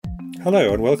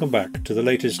Hello and welcome back to the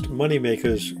latest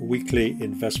Moneymakers Weekly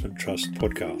Investment Trust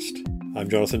podcast. I'm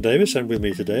Jonathan Davis, and with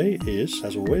me today is,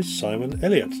 as always, Simon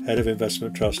Elliott, Head of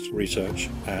Investment Trust Research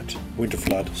at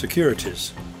Winterflood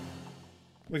Securities.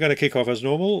 We're going to kick off as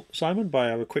normal, Simon, by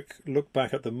a quick look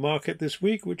back at the market this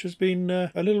week, which has been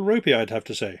a little ropey, I'd have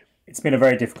to say. It's been a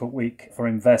very difficult week for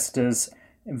investors.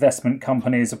 Investment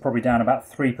companies are probably down about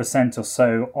 3% or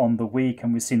so on the week,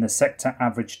 and we've seen the sector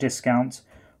average discount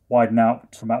widen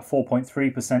out from about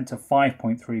 4.3% to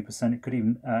 5.3%. It could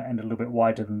even end a little bit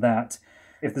wider than that.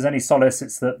 If there's any solace,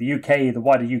 it's that the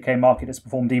wider UK market has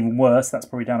performed even worse. That's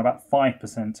probably down about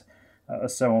 5% or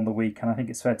so on the week. And I think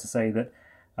it's fair to say that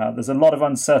there's a lot of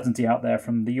uncertainty out there,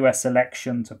 from the US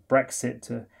election to Brexit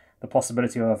to the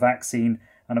possibility of a vaccine,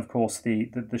 and of course the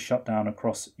shutdown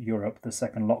across Europe, the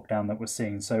second lockdown that we're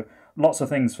seeing. So lots of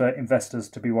things for investors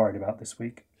to be worried about this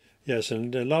week. Yes,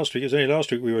 and it was only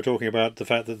last week we were talking about the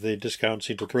fact that the discount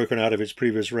seemed to have broken out of its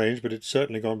previous range, but it's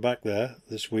certainly gone back there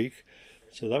this week.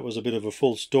 So that was a bit of a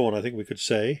false dawn, I think we could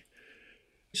say.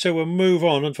 So we'll move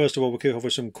on, and first of all we'll kick off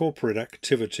with some corporate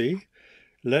activity.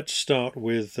 Let's start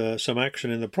with some action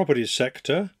in the property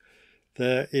sector.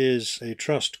 There is a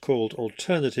trust called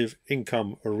Alternative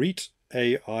Income REIT,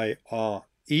 AIRE,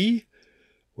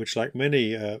 which, like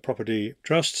many property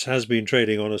trusts, has been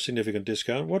trading on a significant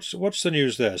discount. What's the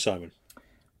news there, Simon?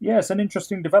 Yes, an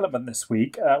interesting development this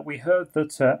week. We heard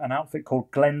that an outfit called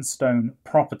Glenstone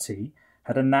Property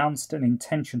had announced an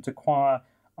intention to acquire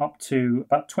up to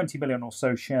about 20 million or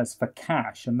so shares for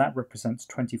cash, and that represents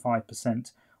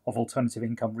 25% of Alternative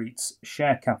Income REIT's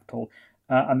share capital.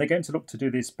 And they're going to look to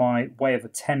do this by way of a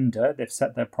tender. They've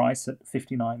set their price at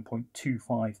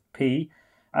 59.25p.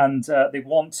 And they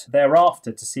want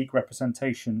thereafter to seek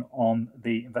representation on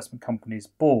the investment company's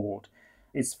board.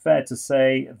 It's fair to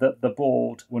say that the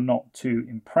board were not too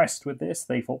impressed with this.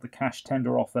 They thought the cash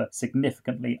tender offer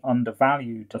significantly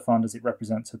undervalued the fund, as it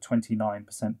represents a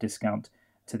 29% discount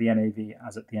to the NAV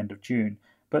as at the end of June.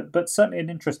 But certainly an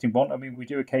interesting one. I mean, we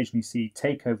do occasionally see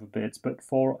takeover bids, but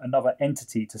for another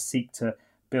entity to seek to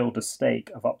build a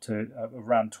stake of up to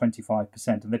around 25%,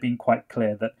 and they've been quite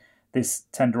clear that this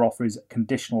tender offer is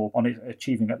conditional on it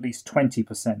achieving at least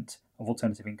 20% of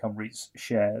Alternative Income REIT's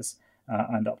shares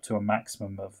and up to a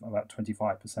maximum of about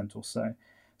 25% or so.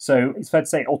 So it's fair to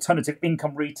say Alternative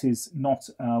Income REIT is not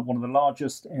one of the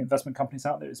largest investment companies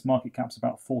out there. Its market cap's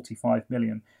about 45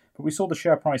 million. But we saw the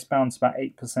share price bounce about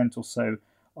 8% or so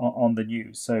on the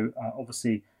news. So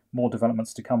obviously more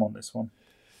developments to come on this one.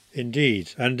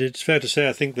 Indeed. And it's fair to say,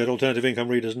 I think, that Alternative Income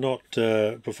REIT has not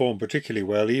performed particularly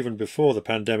well. Even before the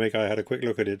pandemic, I had a quick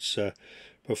look at its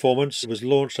performance. It was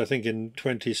launched, I think, in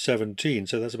 2017,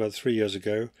 so that's about 3 years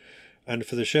ago. And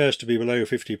for the shares to be below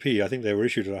 50p, I think they were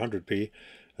issued at 100p,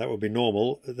 that would be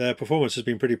normal. Their performance has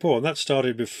been pretty poor, and that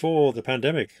started before the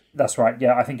pandemic. That's right.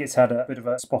 Yeah, I think it's had a bit of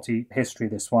a spotty history,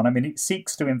 this one. I mean, it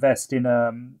seeks to invest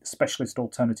in specialist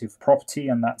alternative property,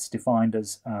 and that's defined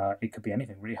as, it could be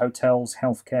anything really: hotels,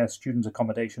 healthcare, student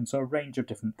accommodation, so a range of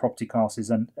different property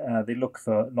classes, and they look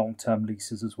for long-term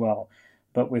leases as well.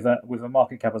 But with a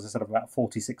market cap, as I said, of about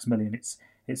 46 million, it's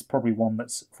probably one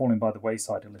that's falling by the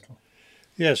wayside a little.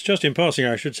 Yes, just in passing,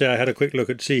 I should say I had a quick look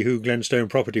at see who Glenstone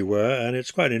Property were, and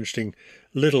it's quite an interesting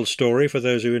little story for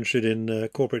those who are interested in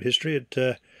corporate history.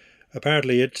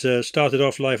 Apparently it started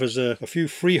off life as a few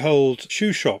freehold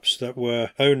shoe shops that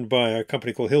were owned by a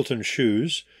company called Hilton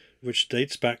Shoes, which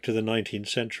dates back to the 19th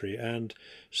century. And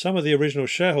some of the original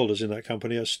shareholders in that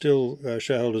company are still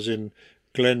shareholders in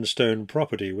Glenstone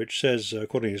Property, which says,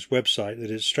 according to its website, that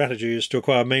its strategy is to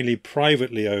acquire mainly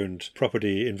privately owned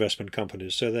property investment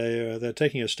companies. So they're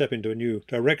taking a step into a new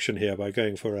direction here by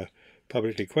going for a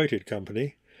publicly quoted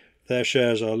company. Their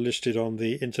shares are listed on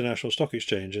the International Stock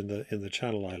Exchange in the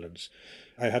Channel Islands.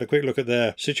 I had a quick look at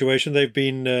their situation. They've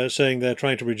been saying they're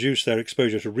trying to reduce their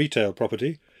exposure to retail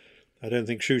property. I don't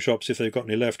think shoe shops, if they've got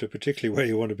any left, are particularly where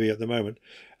you want to be at the moment.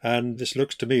 And this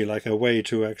looks to me like a way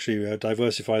to actually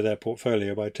diversify their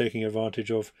portfolio by taking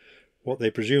advantage of what they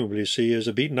presumably see as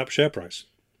a beaten-up share price.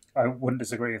 I wouldn't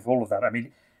disagree with all of that. I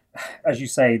mean, as you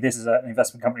say, this is an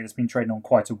investment company that's been trading on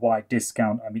quite a wide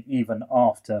discount. I mean, even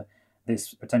after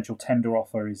this potential tender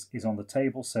offer is on the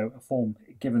table. So a form,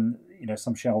 given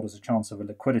some shareholders a chance of a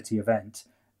liquidity event,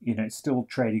 it's still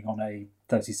trading on a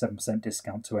 37%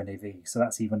 discount to NAV. So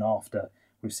that's even after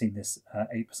we've seen this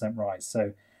 8% rise.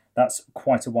 So that's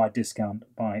quite a wide discount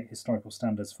by historical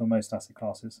standards for most asset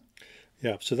classes.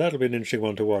 Yeah, so that'll be an interesting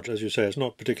one to watch. As you say, it's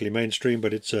not particularly mainstream,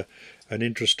 but it's an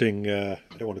interesting, I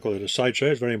don't want to call it a sideshow,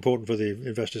 it's very important for the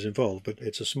investors involved, but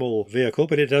it's a small vehicle,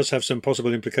 but it does have some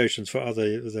possible implications for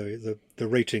other the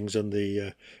ratings and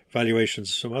the valuations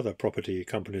of some other property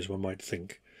companies, one might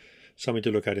think. Something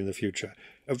to look at in the future.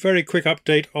 A very quick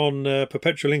update on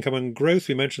Perpetual Income and Growth.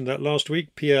 We mentioned that last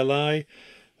week, PLI.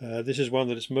 This is one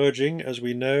that is merging, as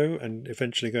we know, and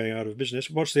eventually going out of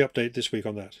business. What's the update this week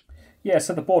on that? Yeah,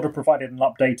 so the board have provided an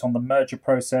update on the merger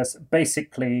process.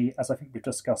 Basically, as I think we've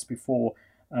discussed before,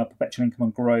 Perpetual Income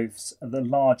and Growth's the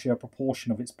larger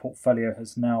proportion of its portfolio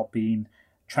has now been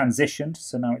transitioned.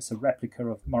 So now it's a replica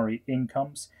of Murray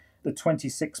Income's. The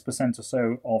 26% or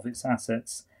so of its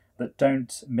assets that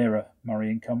don't mirror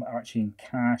Murray Income are actually in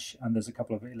cash, and there's a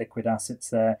couple of liquid assets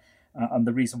there. And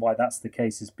the reason why that's the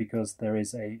case is because there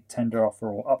is a tender offer,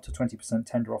 or up to 20%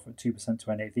 tender offer, 2%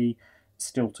 to NAV,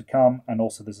 still to come, and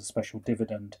also there's a special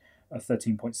dividend of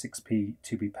 13.6p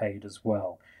to be paid as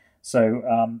well. So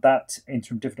that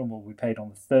interim dividend will be paid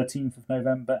on the 13th of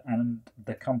November, and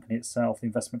the company itself, the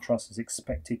investment trust, is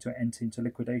expected to enter into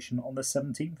liquidation on the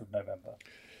 17th of November.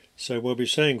 So we'll be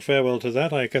saying farewell to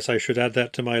that. I guess I should add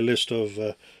that to my list of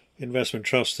investment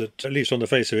trusts that, at least on the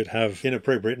face of it, have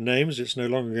inappropriate names. It's no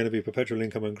longer going to be Perpetual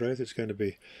Income and Growth. It's going to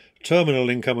be Terminal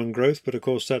Income and Growth. But of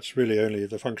course, that's really only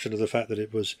the function of the fact that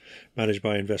it was managed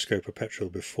by Invesco Perpetual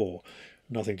before.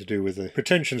 Nothing to do with the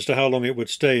pretensions to how long it would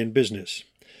stay in business.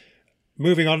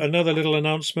 Moving on, another little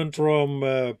announcement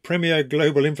from Premier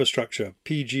Global Infrastructure,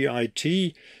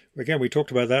 PGIT. Again, we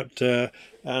talked about that,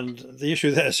 and the issue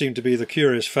there seemed to be the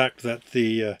curious fact that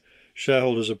the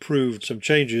shareholders approved some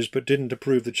changes but didn't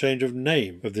approve the change of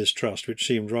name of this trust, which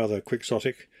seemed rather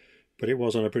quixotic, but it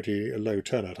was on a pretty low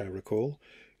turnout, I recall.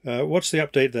 What's the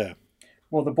update there?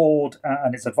 Well, the board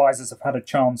and its advisors have had a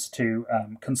chance to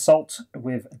consult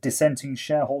with dissenting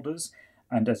shareholders,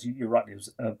 and as you rightly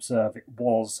observe, it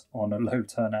was on a low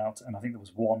turnout, and I think there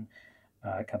was one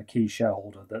kind of key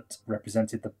shareholder that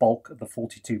represented the bulk of the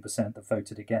 42% that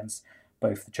voted against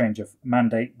both the change of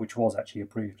mandate, which was actually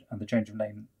approved, and the change of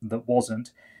name that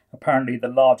wasn't. Apparently, the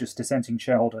largest dissenting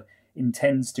shareholder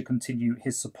intends to continue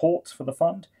his support for the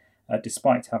fund,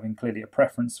 despite having clearly a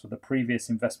preference for the previous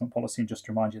investment policy. And just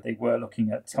to remind you, they were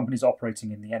looking at companies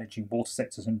operating in the energy and water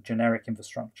sectors and generic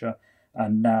infrastructure.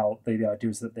 And now the idea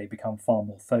is that they become far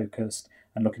more focused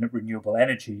and looking at renewable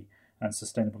energy and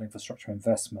sustainable infrastructure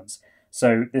investments.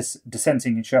 So this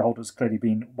dissenting shareholder has clearly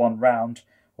been one round,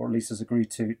 or at least has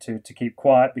agreed to keep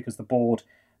quiet, because the board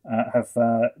have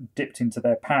dipped into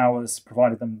their powers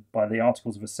provided them by the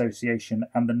Articles of Association,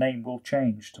 and the name will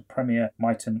change to Premier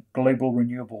Miton Global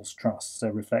Renewables Trust, so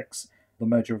reflects the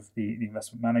merger of the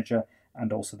investment manager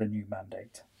and also the new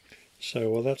mandate.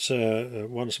 So, well, that's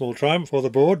one small triumph for the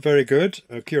board. Very good.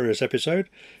 A curious episode.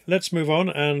 Let's move on.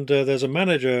 And there's a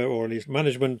manager, or at least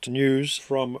management news,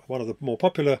 from one of the more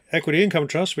popular equity income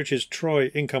trusts, which is Troy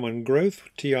Income and Growth,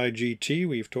 TIGT.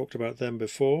 We've talked about them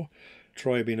before.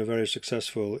 Troy being a very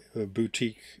successful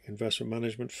boutique investment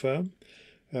management firm.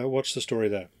 What's the story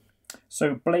there?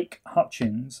 So Blake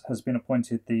Hutchins has been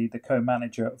appointed the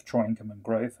co-manager of Troy Income and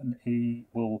Growth, and he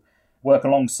will work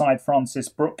alongside Francis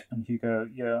Brooke and Hugo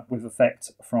Yer with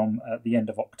effect from the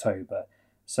end of October.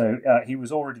 So he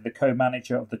was already the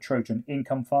co-manager of the Trojan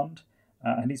Income Fund,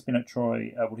 and he's been at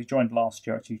Troy, he joined last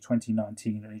year, actually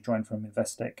 2019, and he joined from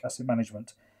Investec Asset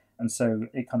Management. And so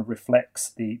it kind of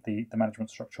reflects the management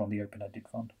structure on the open-ended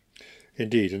fund.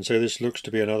 Indeed, and so this looks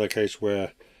to be another case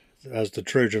where, as the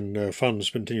Trojan funds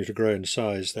continue to grow in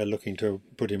size, they're looking to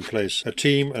put in place a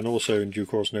team and also, in due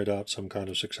course, no doubt, some kind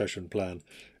of succession plan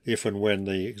if and when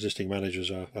the existing managers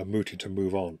are mooted to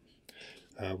move on,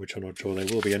 which I'm not sure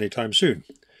they will be anytime soon.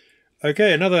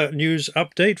 Okay, another news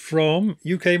update from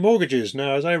UK Mortgages.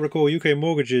 Now, as I recall, UK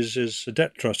Mortgages is a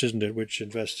debt trust, isn't it, which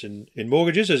invests in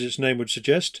mortgages, as its name would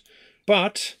suggest.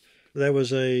 But there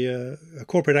was a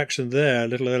corporate action there a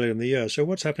little earlier in the year. So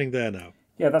what's happening there now?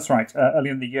 Yeah, that's right.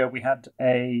 Earlier in the year, we had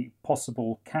a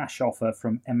possible cash offer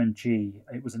from M&G.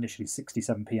 It was initially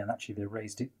 67p, and actually they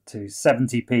raised it to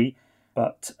 70p.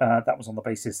 But that was on the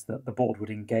basis that the board would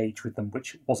engage with them,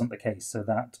 which wasn't the case. So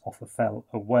that offer fell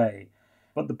away.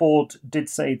 But the board did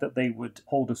say that they would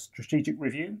hold a strategic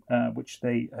review, which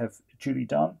they have duly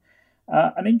done.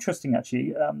 And interesting,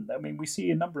 actually, we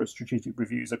see a number of strategic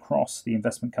reviews across the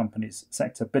investment companies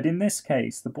sector. But in this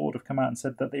case, the board have come out and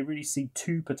said that they really see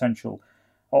two potential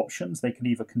options. They can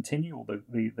either continue, or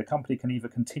the company can either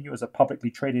continue as a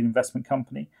publicly traded investment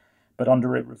company, but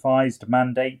under a revised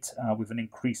mandate with an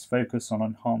increased focus on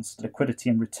enhanced liquidity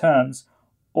and returns,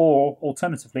 or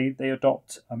alternatively, they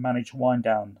adopt a managed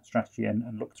wind-down strategy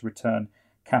and look to return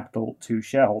capital to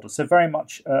shareholders. So very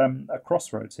much a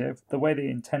crossroads here, the way they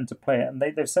intend to play it. And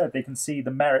they've said they can see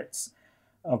the merits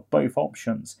of both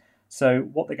options. So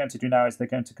what they're going to do now is they're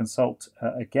going to consult,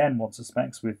 again, one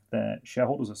suspects, with their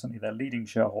shareholders, or certainly their leading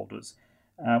shareholders,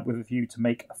 with a view to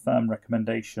make a firm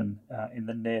recommendation in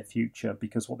the near future,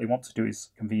 because what they want to do is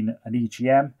convene an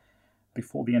EGM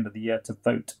before the end of the year to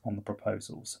vote on the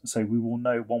proposals. So we will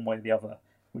know one way or the other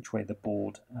which way the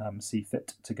board see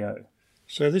fit to go.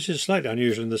 So this is slightly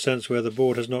unusual in the sense where the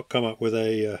board has not come up with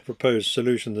a proposed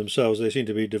solution themselves. They seem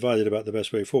to be divided about the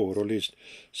best way forward, or at least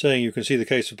saying you can see the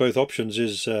case for both options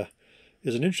is an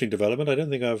interesting development. I don't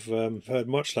think I've heard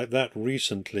much like that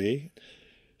recently.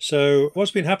 So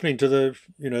what's been happening to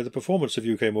the performance of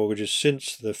UK mortgages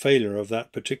since the failure of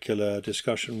that particular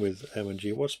discussion with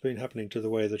M&G? What's been happening to the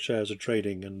way the shares are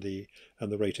trading and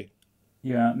the rating?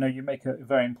 Yeah, no, you make a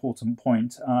very important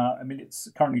point. It's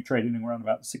currently trading around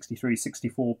about 63,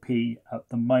 64p at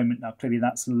the moment. Now, clearly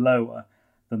that's lower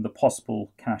than the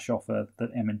possible cash offer that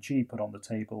M&G put on the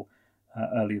table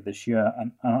earlier this year.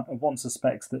 And one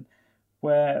suspects that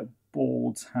where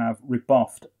boards have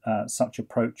rebuffed such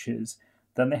approaches,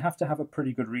 then they have to have a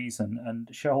pretty good reason,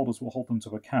 and shareholders will hold them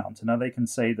to account. And now they can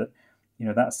say that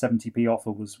that 70p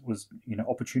offer was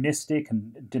opportunistic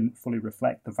and didn't fully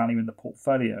reflect the value in the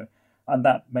portfolio. And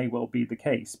that may well be the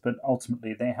case, but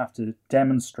ultimately they have to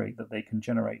demonstrate that they can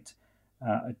generate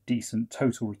a decent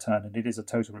total return, and it is a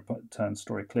total return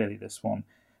story, clearly, this one.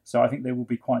 So I think they will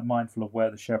be quite mindful of where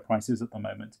the share price is at the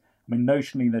moment. I mean,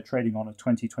 notionally, they're trading on a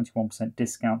 20-21%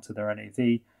 discount to their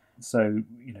NAV. So,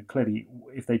 clearly,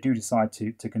 if they do decide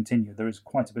to continue, there is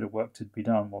quite a bit of work to be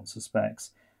done, one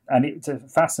suspects. And it's a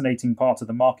fascinating part of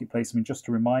the marketplace. I mean, just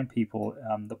to remind people,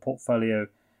 the portfolio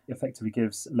effectively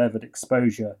gives levered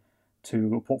exposure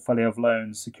to a portfolio of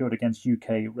loans secured against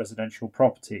UK residential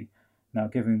property. Now,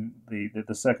 given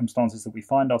the circumstances that we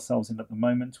find ourselves in at the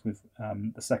moment with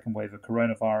the second wave of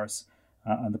coronavirus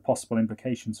and the possible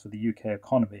implications for the UK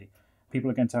economy, people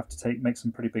are going to have to make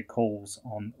some pretty big calls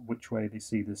on which way they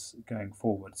see this going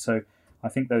forward. So I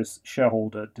think those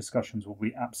shareholder discussions will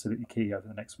be absolutely key over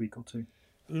the next week or two.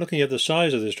 Looking at the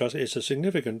size of this trust, it's a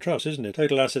significant trust, isn't it?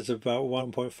 Total assets of about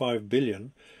 1.5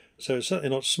 billion. So it's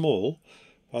certainly not small.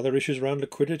 Are there issues around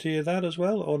liquidity of that as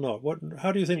well, or not?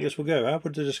 How do you think this will go? How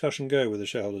would the discussion go with the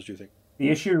shareholders, do you think? The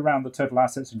issue around the total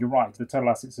assets, and you're right, the total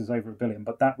assets is over 1 billion,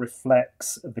 but that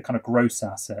reflects the kind of gross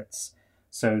assets.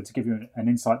 So to give you an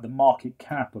insight, the market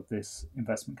cap of this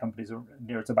investment company is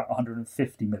near to about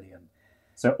 150 million.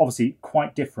 So obviously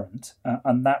quite different,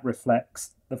 and that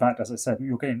reflects the fact, as I said,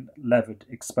 you're getting levered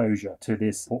exposure to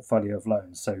this portfolio of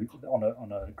loans. So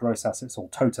on a gross assets or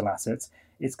total assets,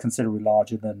 it's considerably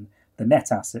larger than the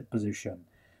net asset position.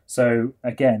 So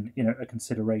again, a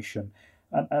consideration.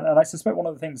 And I suspect one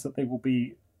of the things that they will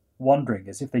be wondering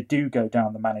is if they do go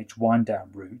down the managed wind down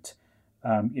route,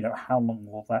 how long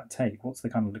will that take? What's the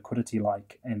kind of liquidity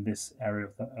like in this area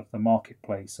of the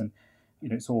marketplace? And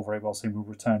it's all very well saying we'll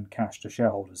return cash to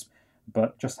shareholders,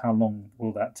 but just how long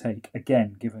will that take?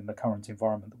 Again, given the current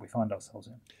environment that we find ourselves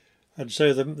in. And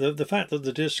so the fact that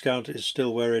the discount is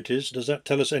still where it is, does that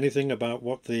tell us anything about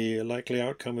what the likely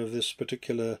outcome of this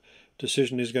particular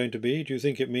decision is going to be? Do you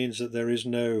think it means that there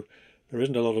isn't a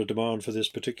lot of demand for this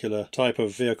particular type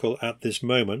of vehicle at this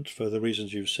moment for the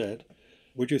reasons you've said?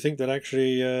 Would you think that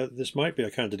actually this might be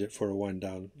a candidate for a wind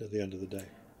down at the end of the day?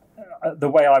 The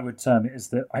way I would term it is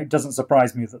that it doesn't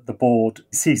surprise me that the board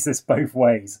sees this both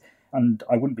ways. And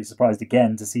I wouldn't be surprised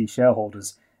again to see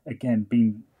shareholders again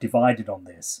being divided on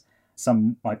this.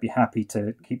 Some might be happy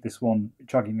to keep this one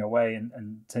chugging away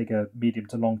and take a medium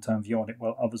to long-term view on it,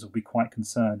 while others will be quite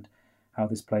concerned how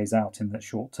this plays out in the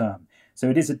short term. So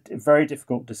it is a very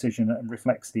difficult decision and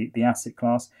reflects the asset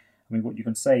class. I mean, what you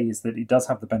can say is that it does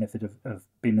have the benefit of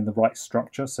being in the right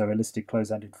structure, so a listed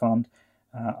closed-ended fund.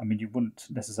 You wouldn't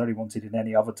necessarily want it in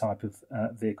any other type of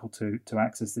vehicle to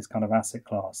access this kind of asset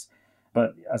class.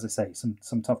 But as I say,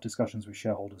 some tough discussions with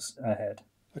shareholders ahead.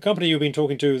 A company you've been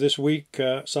talking to this week,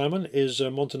 Simon, is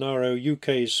Montanaro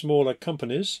UK's smaller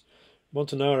companies.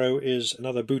 Montanaro is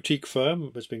another boutique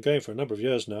firm. It's been going for a number of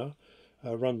years now,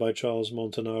 run by Charles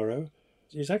Montanaro.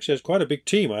 He actually has quite a big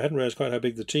team. I hadn't realised quite how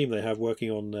big the team they have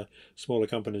working on smaller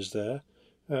companies there.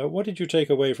 What did you take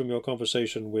away from your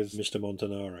conversation with Mr.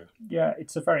 Montanaro? Yeah,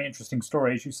 it's a very interesting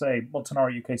story. As you say,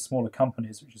 Montanaro UK Smaller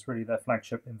Companies, which is really their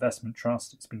flagship investment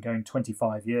trust. It's been going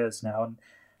 25 years now, and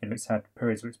it's had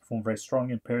periods where it's performed very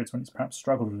strongly and periods when it's perhaps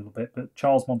struggled a little bit. But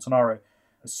Charles Montanaro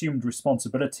assumed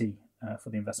responsibility for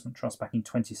the investment trust back in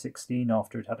 2016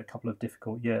 after it had a couple of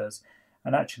difficult years.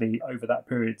 And actually, over that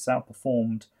period, it's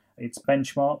outperformed its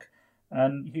benchmark.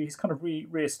 And he's kind of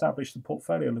re-established the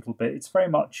portfolio a little bit. It's very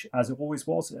much as it always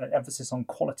was, emphasis on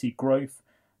quality growth,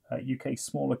 UK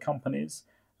smaller companies.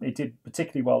 It did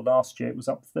particularly well last year. It was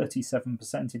up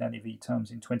 37% in NAV terms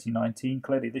in 2019.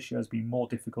 Clearly, this year has been more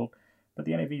difficult, but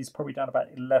the NAV is probably down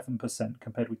about 11%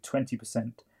 compared with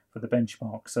 20% for the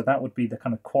benchmark. So that would be the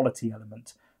kind of quality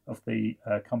element of the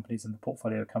companies in the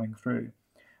portfolio coming through.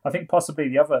 I think possibly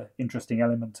the other interesting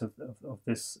element of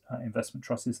this investment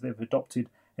trust is they've adopted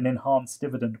an enhanced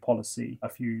dividend policy a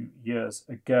few years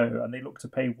ago, and they look to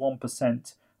pay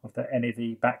 1% of their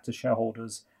NAV back to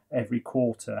shareholders every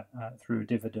quarter through a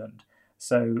dividend.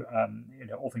 So,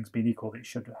 all things being equal, it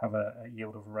should have a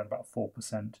yield of around about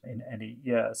 4% in any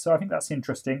year. So I think that's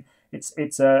interesting.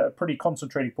 It's a pretty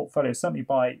concentrated portfolio, certainly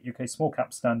by UK small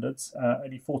cap standards.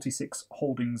 Only 46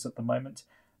 holdings at the moment.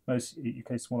 Most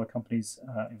UK smaller companies,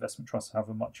 investment trusts have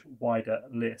a much wider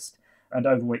list, and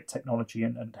overweight technology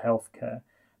and healthcare.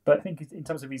 But I think in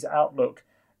terms of his outlook,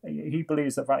 he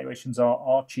believes that valuations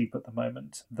are cheap at the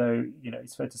moment, though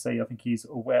it's fair to say I think he's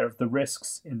aware of the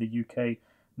risks in the UK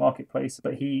marketplace,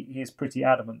 but he is pretty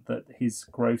adamant that his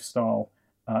growth style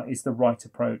is the right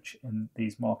approach in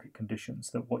these market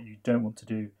conditions, that what you don't want to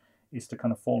do is to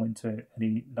kind of fall into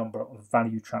any number of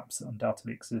value traps that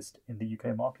undoubtedly exist in the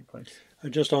UK marketplace.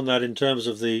 And just on that, in terms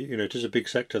of it is a big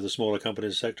sector, the smaller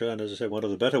companies sector, and as I said, one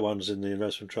of the better ones in the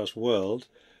investment trust world.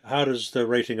 How does the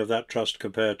rating of that trust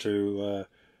compare to,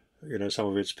 some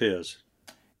of its peers?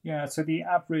 Yeah, so the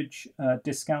average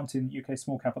discount in UK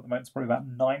small cap at the moment is probably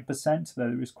about 9%, though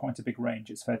there is quite a big range,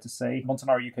 it's fair to say.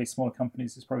 Montanaro UK smaller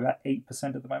companies is probably about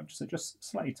 8% at the moment, so just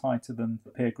slightly tighter than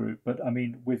the peer group. But I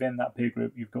mean, within that peer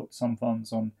group, you've got some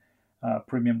funds on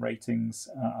premium ratings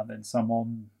and then some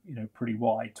on, pretty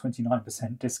wide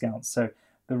 29% discounts. So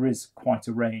there is quite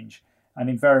a range. And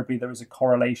invariably, there is a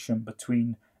correlation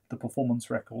between the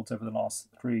performance records over the last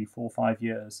 3, 4, 5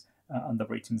 years and the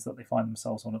ratings that they find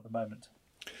themselves on at the moment.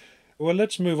 Well,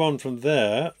 let's move on from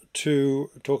there to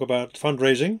talk about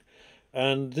fundraising.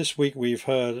 And this week we've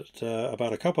heard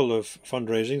about a couple of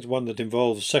fundraisings, one that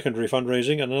involves secondary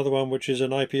fundraising and another one which is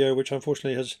an IPO, which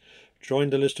unfortunately has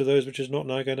joined the list of those which is not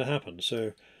now going to happen.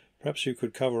 So perhaps you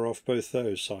could cover off both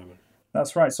those, Simon.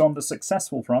 That's right. So on the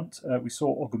successful front, we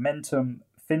saw Augmentum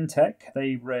Fintech.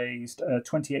 They raised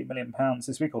 £28 million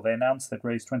this week, or they announced they'd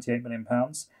raised £28 million.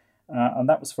 And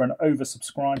that was for an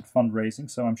oversubscribed fundraising,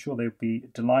 so I'm sure they'll be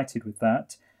delighted with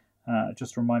that.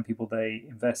 Just to remind people, they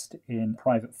invest in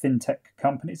private fintech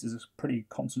companies. It's a pretty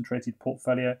concentrated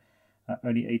portfolio,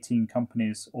 only 18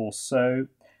 companies or so.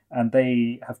 And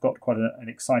they have got quite an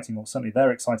exciting, or certainly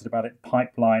they're excited about it,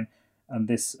 pipeline. And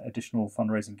this additional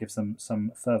fundraising gives them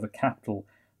some further capital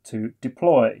to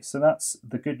deploy. So that's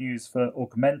the good news for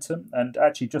Augmentum. And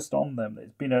actually just on them,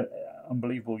 it's been an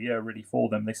unbelievable year really for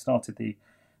them. They started the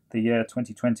year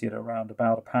 2020 at around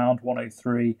about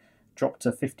 £1.103, dropped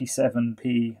to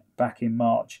 57p back in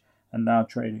March, and now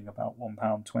trading about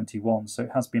 £1.21. So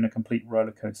it has been a complete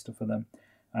roller coaster for them,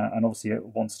 and obviously at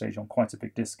one stage on quite a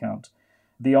big discount.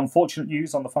 The unfortunate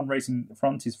news on the fundraising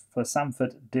front is for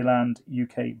Sanford Dilland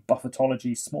UK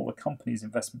Buffetology Smaller Companies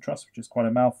Investment Trust, which is quite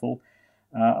a mouthful.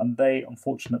 And they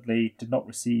unfortunately did not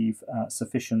receive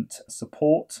sufficient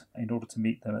support in order to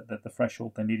meet the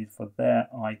threshold they needed for their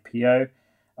IPO.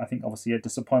 I think obviously a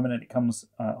disappointment, and it comes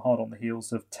hard on the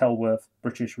heels of Tellworth,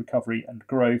 British Recovery and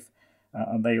Growth,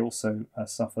 and they also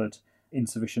suffered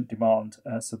insufficient demand,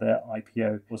 so their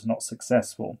IPO was not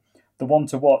successful. The one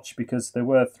to watch, because there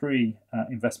were 3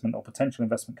 investment or potential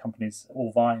investment companies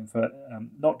all vying for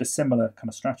not dissimilar kind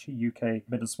of strategy, UK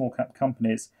mid and small cap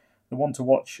companies. The one to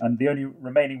watch, and the only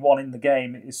remaining one in the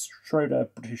game, is Schroder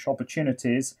British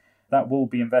Opportunities. That will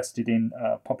be invested in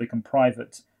public and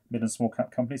private mid and small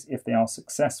cap companies if they are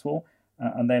successful,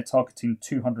 and they're targeting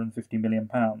 £250 million.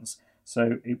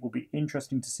 So it will be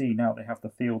interesting to see now they have the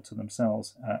field to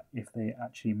themselves if they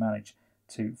actually manage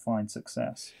to find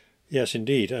success. Yes,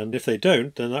 indeed. And if they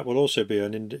don't, then that will also be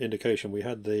an indication. We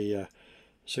had the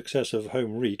success of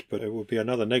Home REIT, but it will be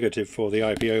another negative for the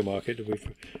IPO market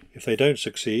if they don't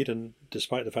succeed, and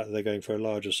despite the fact that they're going for a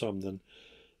larger sum than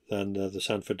the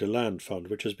Sanford Dilland Fund,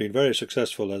 which has been very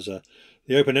successful as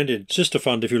the open-ended sister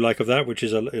fund, if you like, of that, which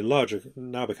is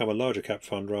now become a larger cap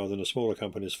fund rather than a smaller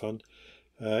companies fund,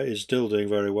 is still doing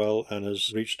very well and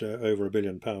has reached over £1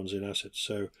 billion in assets.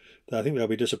 So I think they'll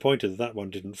be disappointed that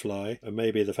one didn't fly, and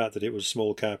maybe the fact that it was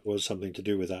small cap was something to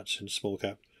do with that, since small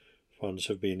cap funds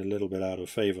have been a little bit out of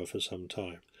favour for some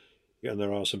time. And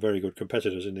there are some very good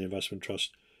competitors in the investment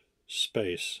trust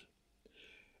space.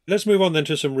 Let's move on then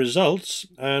to some results,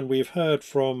 and we've heard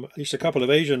from at least a couple of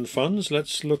Asian funds.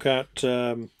 Let's look at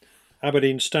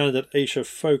Aberdeen Standard Asia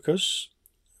Focus,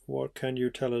 What can you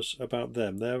tell us about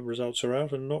them? Their results are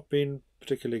out and not been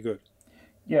particularly good.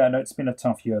 Yeah, no, it's been a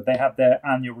tough year. They had their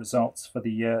annual results for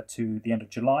the year to the end of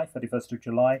July, 31st of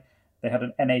July. They had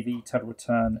an NAV total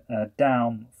return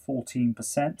down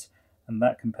 14%, and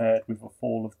that compared with a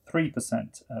fall of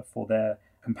 3% for their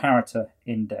comparator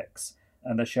index.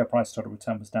 And their share price total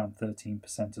return was down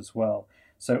 13% as well.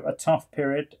 So a tough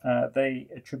period. They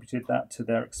attributed that to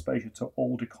their exposure to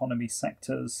old economy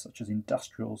sectors such as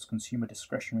industrials, consumer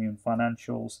discretionary, and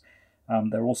financials.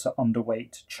 They're also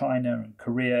underweight China and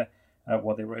Korea,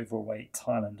 while they were overweight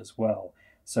Thailand as well.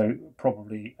 So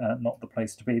probably not the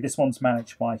place to be. This one's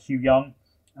managed by Hugh Young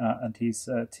and his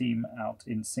team out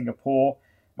in Singapore.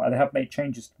 They have made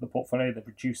changes to the portfolio. They've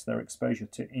reduced their exposure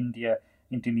to India,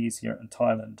 Indonesia, and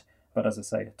Thailand. But as I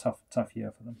say, a tough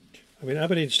year for them. I mean,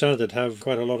 Aberdeen Standard have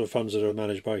quite a lot of funds that are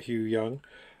managed by Hugh Young.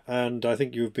 And I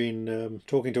think you've been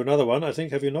talking to another one, I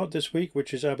think, have you not, this week,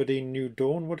 which is Aberdeen New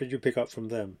Dawn. What did you pick up from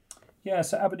them? Yeah,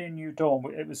 so Aberdeen New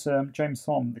Dawn, it was James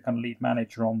Thom, the kind of lead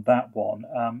manager on that one,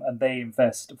 and they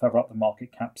invest further up the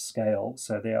market cap scale.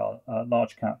 So they are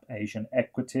large cap Asian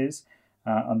equities,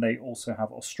 and they also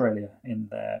have Australia in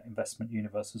their investment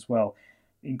universe as well.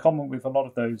 In common with a lot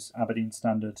of those Aberdeen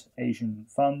Standard Asian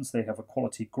funds, they have a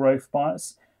quality growth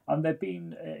bias, and they've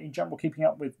been, in general, keeping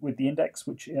up with the index,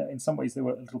 which in some ways they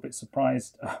were a little bit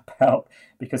surprised about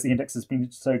because the index has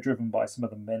been so driven by some of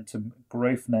the momentum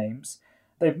growth names.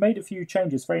 They've made a few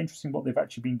changes. Very interesting what they've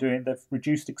actually been doing. They've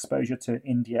reduced exposure to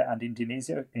India and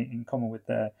Indonesia in common with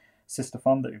their sister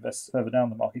fund that invests further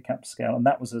down the market cap scale. And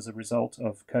that was as a result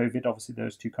of COVID. Obviously,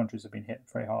 those two countries have been hit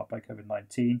very hard by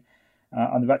COVID-19.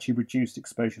 And they've actually reduced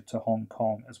exposure to Hong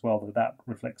Kong as well, though that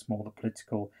reflects more the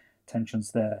political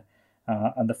tensions there.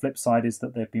 And the flip side is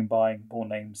that they've been buying more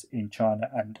names in China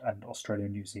and Australia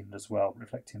and New Zealand as well,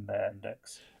 reflecting their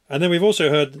index. And then we've also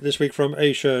heard this week from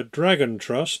Asia Dragon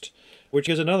Trust, which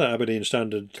is another Aberdeen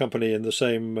Standard company in the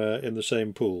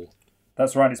same pool.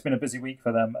 That's right. It's been a busy week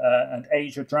for them. And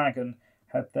Asia Dragon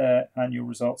had their annual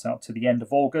results out to the end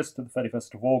of August, to the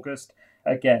 31st of August.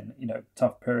 Again,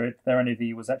 tough period. Their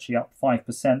NAV was actually up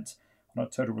 5% on a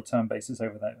total return basis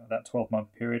over that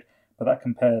 12-month period. But that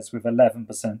compares with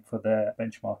 11% for their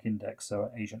benchmark index, so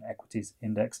Asian Equities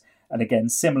Index. And again,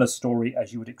 similar story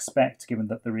as you would expect, given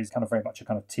that there is kind of very much a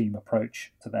kind of team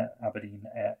approach to their Aberdeen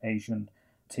Asian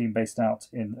team based out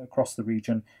across the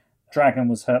region. Dragon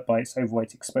was hurt by its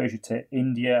overweight exposure to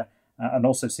India and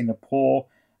also Singapore.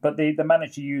 But they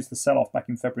managed to use the sell-off back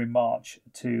in February, March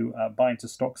to buy into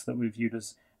stocks that we viewed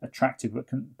as attractive but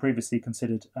previously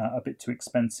considered a bit too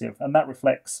expensive. And that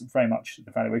reflects very much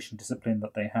the valuation discipline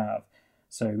that they have.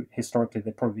 So historically,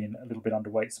 they've probably been a little bit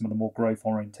underweight some of the more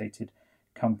growth-orientated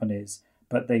companies.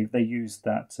 But they used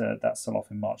that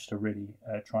sell-off in March to really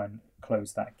try and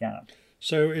close that gap.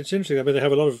 So it's interesting. I mean, they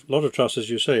have a lot of trusts, as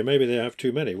you say. Maybe they have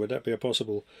too many. Would that be a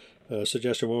possible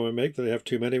suggestion one would make, that they have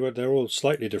too many? But they're all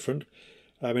slightly different.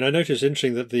 I mean, I noticed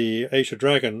interesting that the Asia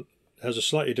Dragon has a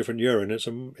slightly different year in it.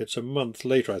 It's a month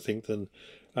later, I think, than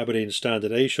Aberdeen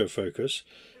Standard Asia Focus.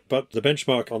 But the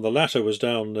benchmark on the latter was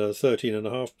down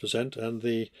 13.5%, and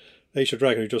the Asia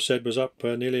Dragon, you just said, was up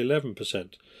nearly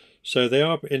 11%. So they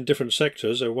are in different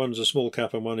sectors. One's a small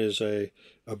cap and one is a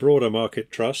broader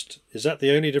market trust. Is that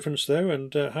the only difference, though?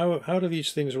 And how do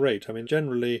these things rate? I mean,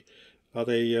 generally, are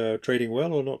they trading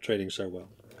well or not trading so well?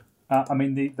 I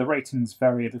mean, the ratings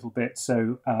vary a little bit.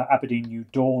 So Aberdeen New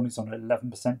Dawn is on an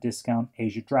 11% discount.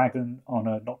 Asia Dragon on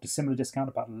a not dissimilar discount,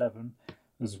 about 11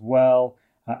 as well.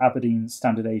 Aberdeen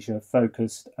Standard Asia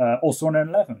Focused also on an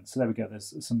 11. So there we go.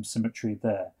 There's some symmetry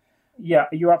there. Yeah,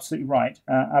 you're absolutely right.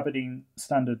 Aberdeen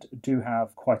Standard do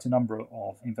have quite a number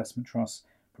of investment trusts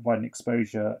providing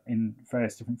exposure in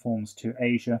various different forms to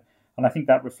Asia. And I think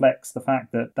that reflects the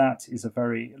fact that that is a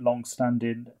very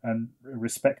long-standing and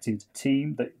respected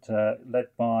team that led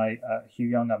by Hugh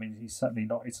Young. I mean, he's certainly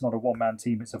not. It's not a one-man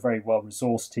team. It's a very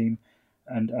well-resourced team.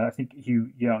 And I think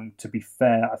Hugh Young, to be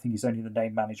fair, I think he's only the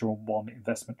name manager on one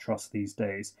investment trust these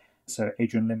days. So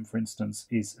Adrian Lim, for instance,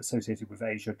 is associated with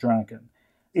Asia Dragon.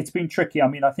 It's been tricky. I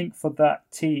mean, I think for that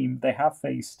team, they have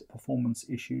faced performance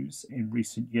issues in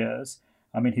recent years.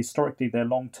 I mean, historically, they're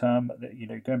long-term,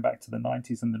 going back to the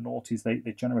 90s and the noughties,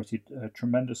 they generated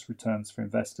tremendous returns for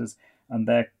investors, and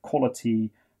their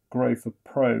quality growth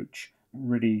approach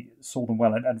really saw them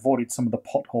well and avoided some of the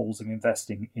potholes of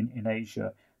investing in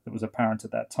Asia that was apparent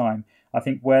at that time. I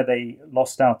think where they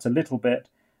lost out a little bit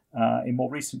in more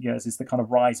recent years is the kind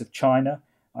of rise of China.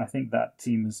 I think that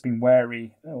team has been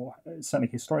wary, or certainly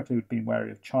historically would have been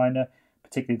wary of China,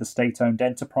 particularly the state-owned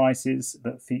enterprises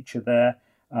that feature there.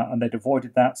 And they'd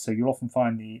avoided that, so you'll often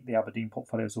find the Aberdeen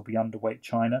portfolios will be underweight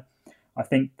China. I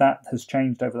think that has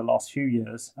changed over the last few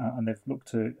years, and they've looked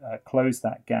to close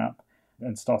that gap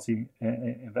and starting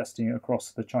investing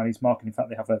across the Chinese market. In fact,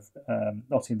 they have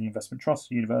not in the investment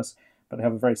trust universe, but they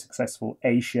have a very successful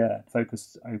A-share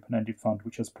focused open-ended fund,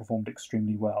 which has performed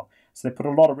extremely well. So they put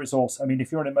a lot of resource. I mean,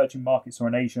 if you're in emerging markets or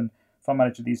an Asian fund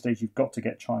manager these days, you've got to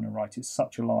get China right. It's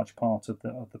such a large part of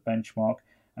the benchmark,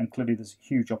 and clearly there's a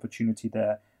huge opportunity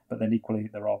there. But then equally,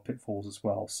 there are pitfalls as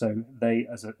well. So they,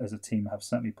 as a team, have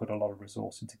certainly put a lot of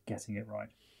resource into getting it right.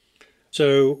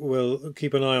 So we'll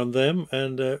keep an eye on them.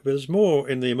 And there's more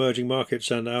in the emerging markets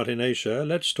and out in Asia.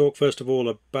 Let's talk first of all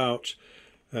about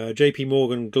JP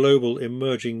Morgan Global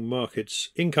Emerging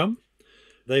Markets Income.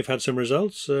 They've had some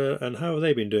results, and how have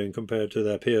they been doing compared to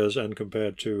their peers and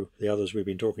compared to the others we've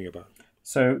been talking about?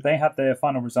 So they had their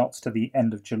final results to the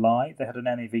end of July. They had an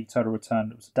NAV total return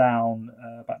that was down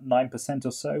about 9%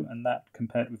 or so, and that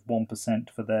compared with 1%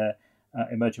 for their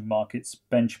emerging markets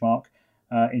benchmark.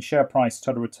 In share price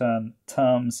total return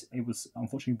terms, it was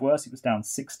unfortunately worse. It was down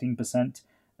 16%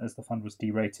 as the fund was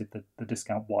derated. The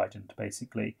discount widened,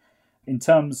 basically. In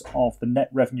terms of the net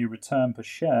revenue return per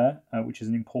share, which is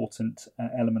an important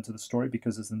element of the story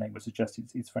because, as the name would suggest,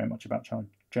 it's very much about trying to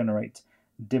generate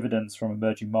dividends from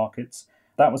emerging markets.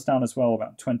 That was down as well,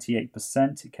 about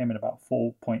 28%. It came in about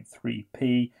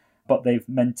 4.3p, but they've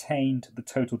maintained the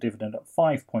total dividend at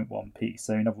 5.1p.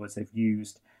 So in other words, they've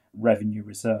used revenue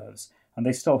reserves, and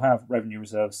they still have revenue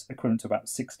reserves equivalent to about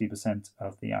 60%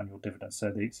 of the annual dividend. So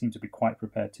they seem to be quite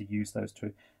prepared to use those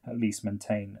to at least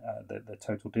maintain the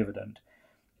total dividend.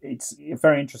 It's a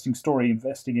very interesting story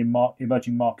investing in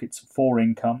emerging markets for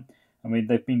income. I mean,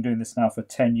 they've been doing this now for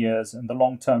 10 years, and the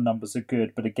long-term numbers are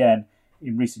good. But again,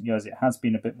 in recent years, it has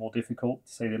been a bit more difficult,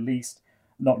 to say the least,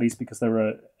 not least because there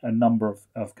are a number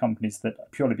of companies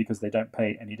that, purely because they don't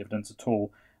pay any dividends at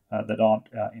all, that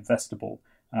aren't investable.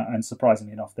 And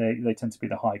surprisingly enough, they tend to be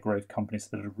the high-growth companies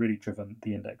that have really driven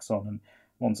the index on. And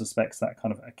one suspects that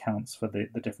kind of accounts for the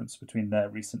difference between their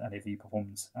recent NAV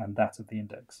performance and that of the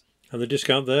index. And the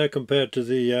discount there compared to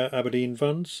the Aberdeen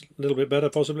funds, a little bit better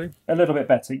possibly? A little bit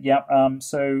better, yeah.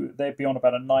 So they'd be on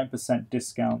about a 9%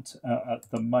 discount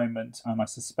at the moment, and I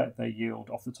suspect their yield,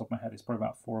 off the top of my head, is probably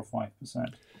about 4 or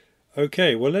 5%.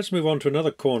 Okay, well, let's move on to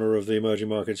another corner of the emerging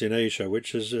markets in Asia,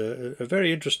 which is a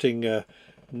very interesting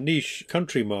niche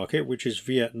country market, which is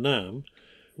Vietnam,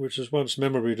 which was once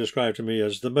memorably described to me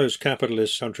as the most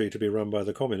capitalist country to be run by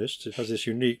the communists. It has this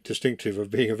unique distinctive of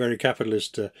being a very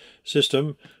capitalist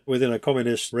system within a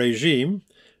communist regime.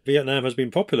 Vietnam has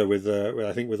been popular with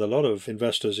a lot of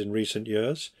investors in recent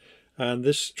years. And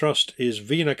this trust is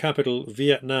Vina Capital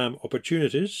Vietnam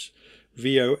Opportunities,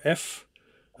 VOF,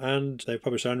 and they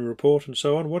published an annual report and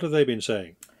so on. What have they been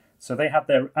saying? So they had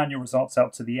their annual results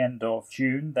out to the end of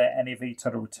June. Their NAV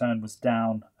total return was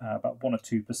down about 1 or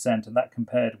 2%, and that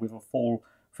compared with a fall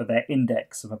for their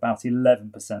index of about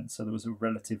 11%. So there was a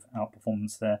relative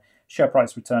outperformance there. Share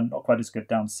price return, not quite as good,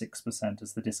 down 6%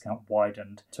 as the discount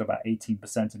widened to about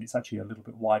 18%, and it's actually a little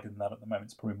bit wider than that at the moment.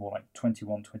 It's probably more like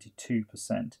 21,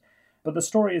 22%. But the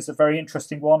story is a very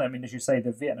interesting one. I mean, as you say,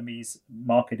 the Vietnamese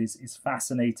market is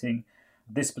fascinating.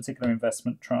 This particular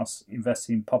investment trust invests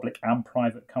in public and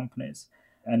private companies.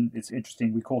 And it's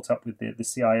interesting, we caught up with the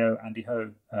CIO, Andy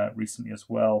Ho, recently as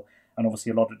well. And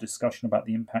obviously a lot of discussion about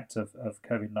the impact of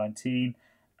COVID-19.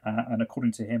 And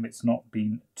according to him, it's not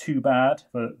been too bad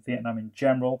for Vietnam in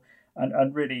general.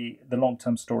 And really, the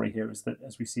long-term story here is that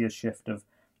as we see a shift of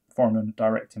foreign and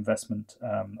direct investment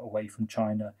away from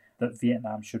China, that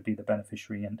Vietnam should be the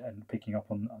beneficiary and picking up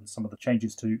on some of the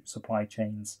changes to supply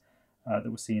chains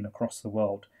that we're seeing across the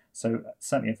world. So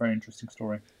certainly a very interesting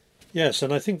story. Yes,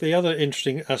 and I think the other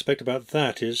interesting aspect about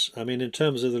that is, I mean, in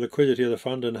terms of the liquidity of the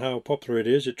fund and how popular it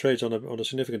is, it trades on a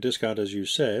significant discount, as you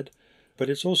said,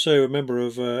 but it's also a member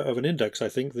of an index, I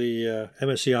think, the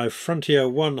MSCI Frontier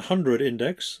 100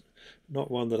 index,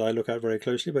 not one that I look at very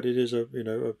closely, but it is a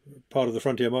part of the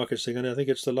frontier markets thing, and I think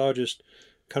it's the largest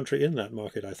country in that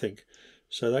market, I think.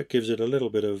 So that gives it a little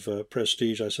bit of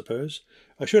prestige, I suppose.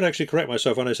 I should actually correct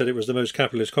myself when I said it was the most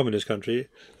capitalist communist country.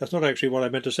 That's not actually what I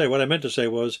meant to say. What I meant to say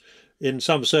was, in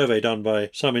some survey done by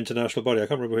some international body, I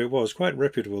can't remember who it was, quite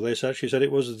reputable, they actually said it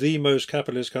was the most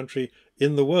capitalist country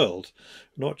in the world,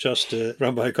 not just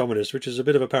run by communists, which is a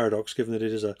bit of a paradox given that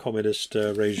it is a communist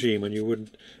regime, and you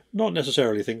would not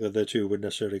necessarily think that the two would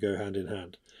necessarily go hand in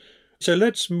hand. So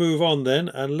let's move on then,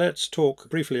 and let's talk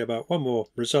briefly about one more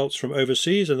results from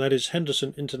overseas, and that is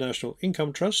Henderson International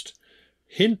Income Trust,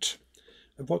 HINT.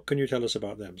 And what can you tell us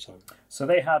about them, Simon? So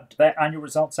they had their annual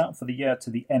results out for the year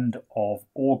to the end of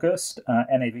August.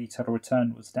 NAV total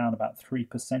return was down about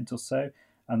 3% or so,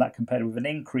 and that compared with an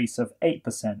increase of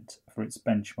 8% for its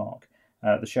benchmark.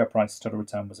 The share price total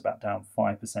return was about down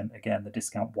 5%. Again, the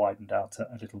discount widened out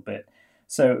a little bit.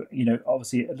 So,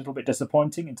 obviously a little bit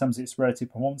disappointing in terms of its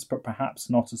relative performance, but perhaps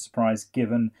not a surprise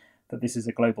given that this is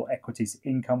a global equities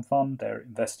income fund. They're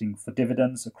investing for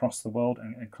dividends across the world,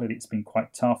 and clearly it's been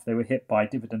quite tough. They were hit by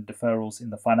dividend deferrals in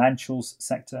the financials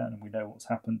sector, and we know what's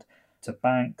happened to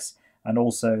banks, and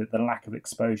also the lack of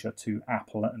exposure to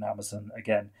Apple and Amazon.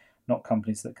 Again, not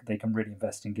companies that they can really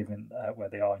invest in given where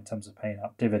they are in terms of paying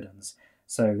out dividends.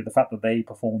 So the fact that they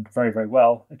performed very, very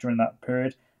well during that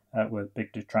period were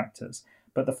big detractors.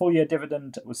 But the full year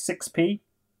dividend was 6p,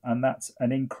 and that's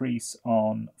an increase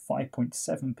on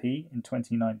 5.7p in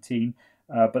 2019.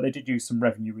 But they did use some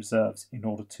revenue reserves in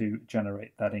order to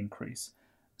generate that increase.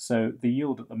 So the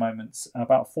yield at the moment's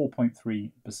about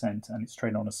 4.3%, and it's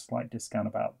trading on a slight discount,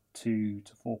 about 2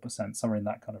 to 4%, somewhere in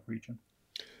that kind of region.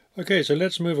 Okay, so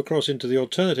let's move across into the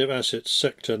alternative assets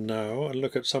sector now and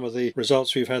look at some of the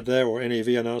results we've had there, or NAV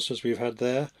announcements we've had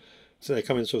there. So they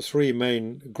come in sort of three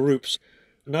main groups.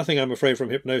 Nothing, I'm afraid, from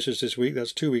Hipgnosis this week.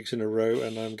 That's 2 weeks in a row,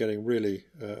 and I'm getting really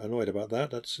annoyed about that.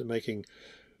 That's making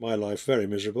my life very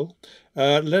miserable.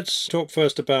 Let's talk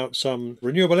first about some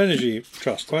renewable energy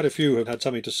trusts. Quite a few have had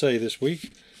something to say this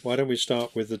week. Why don't we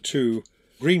start with the two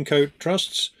Greencoat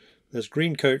trusts? There's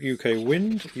Greencoat UK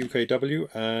Wind, UKW,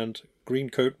 and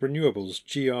Greencoat Renewables,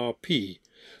 GRP.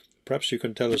 Perhaps you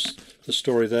can tell us the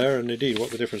story there, and indeed what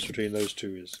the difference between those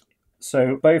two is.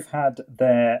 So both had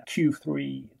their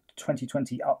Q3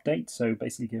 2020 update, so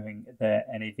basically giving their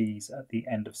NAVs at the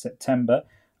end of September.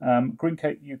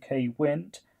 Greencoat UK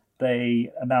Wind,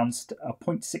 they announced a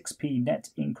 0.6p net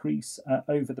increase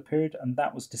over the period, and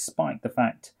that was despite the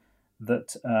fact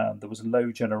that there was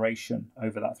low generation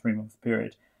over that 3-month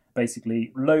period.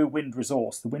 Basically, low wind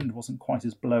resource. The wind wasn't quite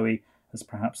as blowy as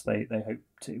perhaps they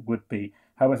hoped it would be.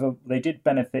 However, they did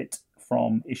benefit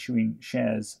from issuing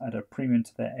shares at a premium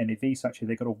to their NAV. So actually,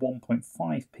 they got a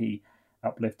 1.5p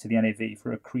uplift to the NAV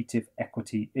for accretive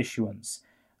equity issuance.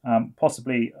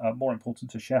 Possibly more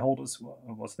important to shareholders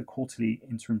was the quarterly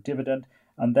interim dividend,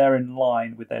 and they're in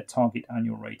line with their target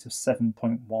annual rate of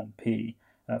 7.1p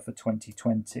for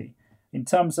 2020. In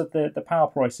terms of the power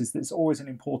prices, there's always an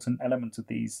important element of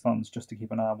these funds just to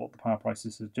keep an eye on what the power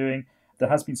prices are doing. There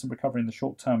has been some recovery in the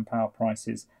short-term power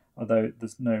prices, although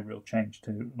there's no real change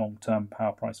to long-term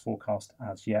power price forecast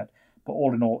as yet. But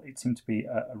all in all, it seemed to be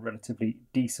a relatively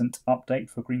decent update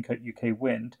for Greencoat UK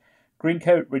Wind.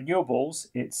 Greencoat Renewables,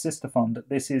 its sister fund,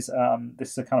 this is a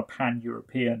kind of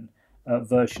pan-European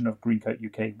version of Greencoat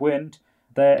UK Wind.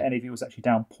 Their NAV was actually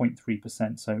down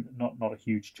 0.3%, so not a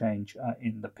huge change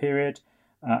in the period.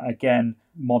 Again,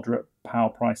 moderate power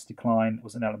price decline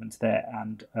was an element there,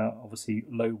 and obviously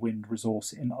low wind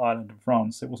resource in Ireland and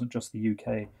France. So it wasn't just the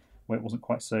UK where it wasn't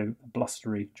quite so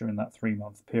blustery during that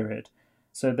 3-month period.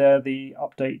 So they're the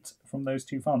update from those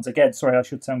two funds. Again, sorry, I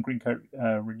should say on Greencoat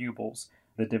Renewables,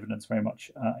 the dividends very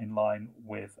much in line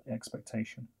with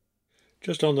expectation.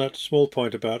 Just on that small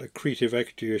point about accretive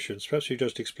equity issuance, perhaps you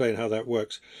just explain how that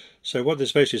works. So what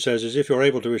this basically says is if you're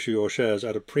able to issue your shares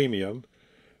at a premium,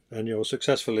 and you're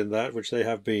successful in that, which they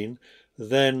have been,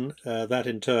 then that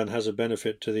in turn has a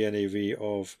benefit to the NAV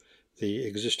of the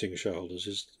existing shareholders.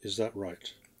 Is that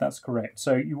right? That's correct.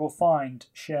 So you will find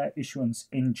share issuance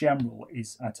in general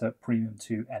is at a premium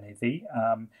to NAV.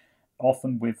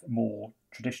 Often with more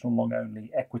traditional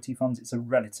long-only equity funds, it's a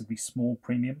relatively small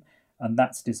premium, and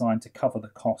that's designed to cover the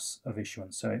costs of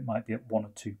issuance. So it might be at 1 or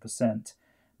 2%.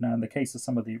 Now, in the case of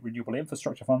some of the renewable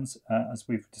infrastructure funds, as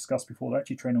we've discussed before, they're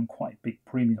actually trading on quite big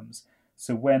premiums.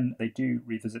 So when they do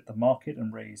revisit the market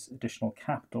and raise additional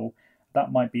capital,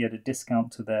 that might be at a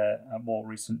discount to their more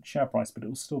recent share price, but it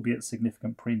will still be at a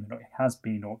significant premium, or it has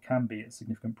been or can be at a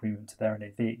significant premium to their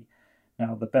NAV.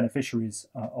 Now, the beneficiaries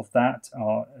of that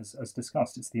are, as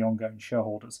discussed, it's the ongoing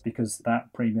shareholders, because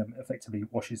that premium effectively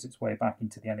washes its way back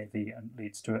into the NAV and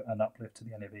leads to an uplift to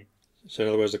the NAV. So in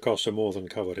other words, the costs are more than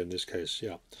covered in this case,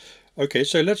 yeah. Okay,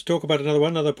 so let's talk about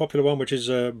another popular one, which is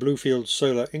Bluefield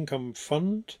Solar Income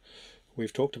Fund.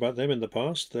 We've talked about them in the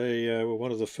past. They were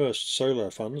one of the first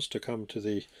solar funds to come to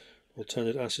the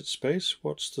alternate asset space.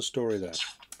 What's the story there?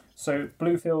 So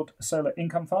Bluefield Solar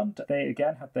Income Fund, they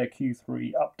again had their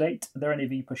Q3 update. Their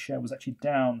NAV per share was actually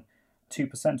down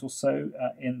 2% or so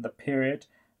in the period.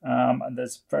 And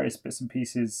there's various bits and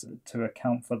pieces to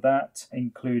account for that,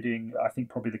 including, I think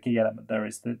probably the key element there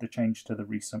is the change to the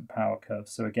recent power curve.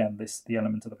 So again, the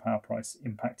element of the power price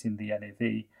impacting the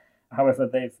NAV. However,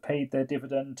 they've paid their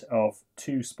dividend of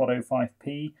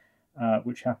 2.05p,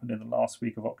 which happened in the last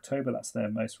week of October. That's their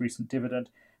most recent dividend.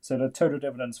 So the total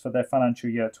dividends for their financial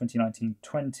year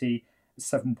 2019-20 is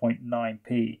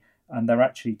 7.9p. and they're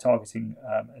actually targeting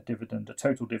a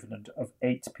total dividend of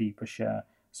 8p per share,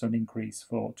 so an increase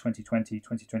for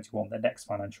 2020-2021, their next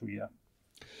financial year.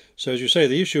 So, as you say,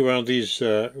 the issue around these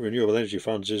renewable energy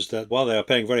funds is that while they are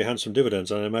paying very handsome dividends,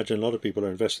 and I imagine a lot of people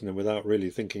are investing them without really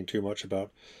thinking too much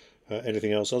about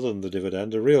anything else other than the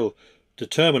dividend, the real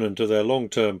determinant of their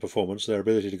long-term performance, their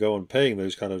ability to go on paying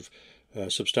those kind of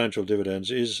substantial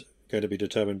dividends, is going to be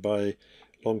determined by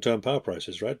long-term power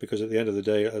prices, right? Because at the end of the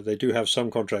day, they do have some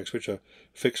contracts which are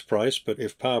fixed price, but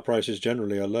if power prices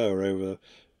generally are lower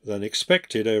than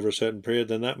expected over a certain period,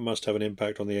 then that must have an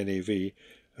impact on the NAV,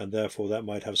 and therefore that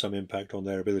might have some impact on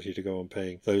their ability to go on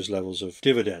paying those levels of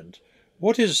dividend.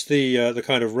 What is the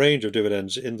kind of range of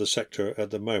dividends in the sector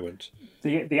at the moment?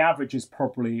 The average is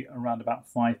probably around about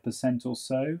 5% or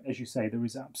so. As you say, there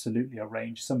is absolutely a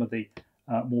range. Some of the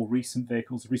more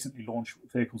recently launched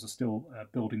vehicles are still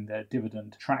building their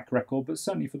dividend track record, but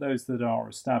certainly for those that are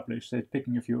established, they're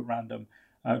picking a few at random.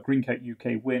 Greencoat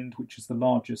UK Wind, which is the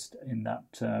largest in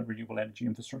that renewable energy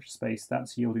infrastructure space,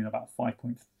 that's yielding about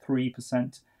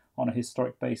 5.3% on a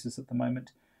historic basis at the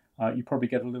moment. You probably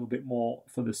get a little bit more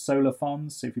for the solar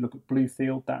funds. So if you look at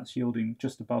Bluefield, that's yielding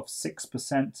just above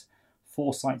 6%.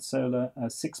 Foresight Solar,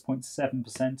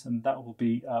 6.7%, and that will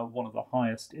be one of the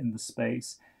highest in the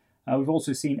space. We've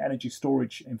also seen energy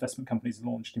storage investment companies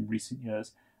launched in recent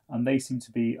years, and they seem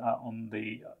to be on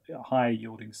the higher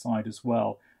yielding side as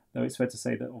well, though it's fair to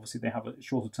say that obviously they have a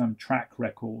shorter term track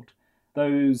record.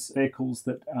 Those vehicles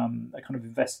that kind of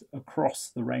invest across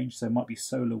the range, so it might be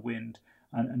solar, wind,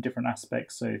 and different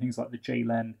aspects, so things like the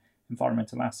JLEN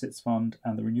Environmental Assets Fund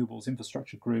and the Renewables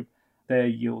Infrastructure Group, they're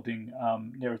yielding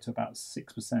nearer to about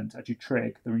 6%. Actually,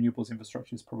 TRIG, the renewables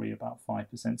infrastructure, is probably about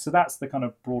 5%. So that's the kind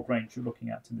of broad range you're looking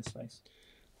at in this space.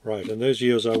 Right, and those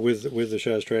yields are with the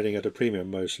shares trading at a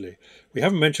premium mostly. We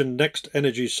haven't mentioned Next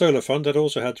Energy Solar Fund. That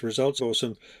also had results, or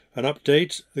an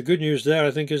update. The good news there,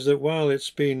 I think, is that while it's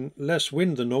been less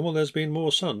wind than normal, there's been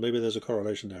more sun. Maybe there's a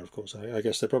correlation there, of course. I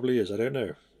guess there probably is. I don't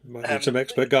know. Might need some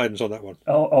expert guidance on that one.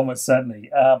 Oh, almost certainly.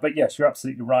 But yes, you're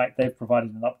absolutely right. They've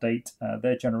provided an update.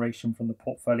 Their generation from the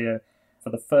portfolio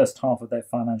for the first half of their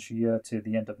financial year to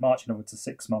the end of March, in other words, to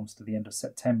 6 months to the end of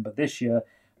September this year,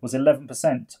 was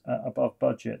 11% above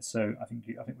budget. So I think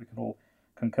we can all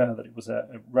concur that it was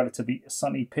a relatively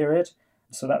sunny period.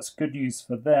 So that's good news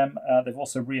for them. They've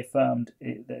also reaffirmed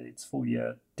its full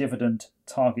year dividend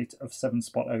target of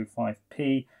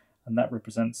 7.05p, and that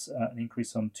represents an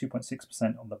increase on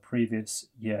 2.6% on the previous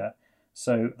year.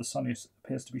 So the sun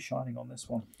appears to be shining on this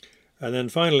one. And then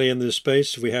finally in this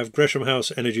space, we have Gresham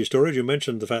House Energy Storage. You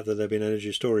mentioned the fact that there have been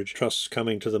energy storage trusts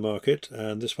coming to the market,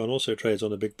 and this one also trades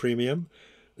on a big premium.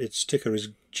 Its ticker is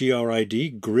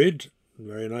GRID, GRID.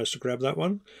 Very nice to grab that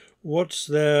one. What's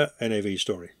their NAV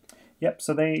story? Yep,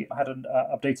 so they had an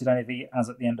updated NAV as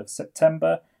at the end of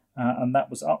September, and that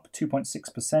was up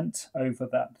 2.6% over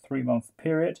that 3-month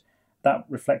period. That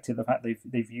reflected the fact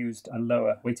they've used a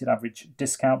lower weighted average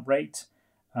discount rate.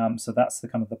 So that's the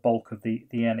kind of the bulk of the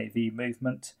NAV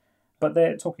movement. But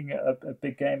they're talking a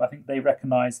big game. I think they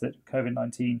recognise that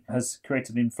COVID-19 has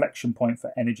created an inflection point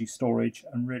for energy storage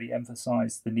and really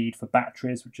emphasised the need for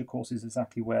batteries, which of course is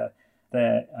exactly where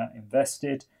they're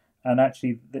invested. And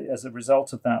actually, as a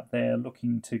result of that, they're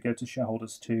looking to go to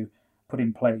shareholders to put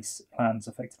in place plans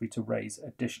effectively to raise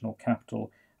additional capital.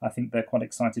 I think they're quite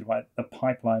excited by the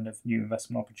pipeline of new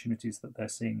investment opportunities that they're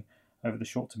seeing over the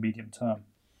short to medium term.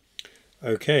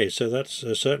 Okay, so that's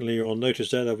certainly on notice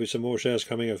there. There'll be some more shares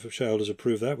coming if shareholders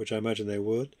approve that, which I imagine they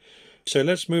would. So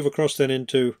let's move across then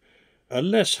into a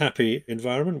less happy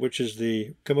environment, which is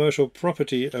the commercial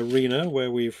property arena, where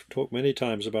we've talked many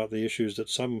times about the issues that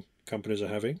some companies are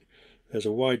having. There's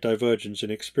a wide divergence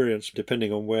in experience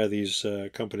depending on where these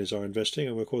companies are investing.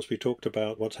 And of course, we talked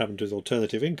about what's happened with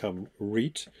Alternative Income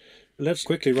REIT. Let's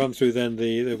quickly run through then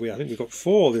I think we've got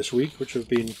 4 this week, which have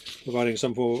been providing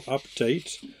some form of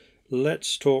update.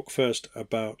 Let's talk first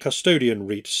about Custodian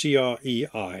REIT,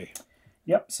 CREI.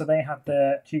 Yep, so they had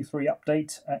their Q3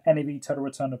 update, NAV total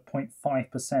return of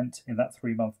 0.5% in that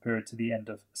 3-month period to the end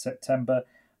of September.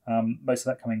 Most of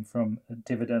that coming from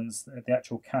dividends. The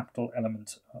actual capital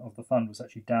element of the fund was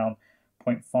actually down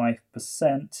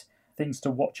 0.5%. Things to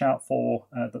watch out for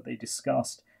that they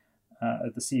discussed.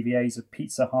 The CVAs of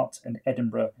Pizza Hut and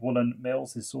Edinburgh Woolen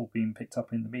Mills. This has all been picked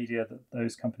up in the media that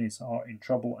those companies are in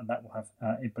trouble, and that will have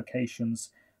implications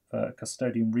for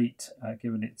Custodian REIT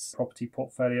given its property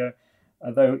portfolio.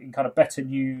 Though in kind of better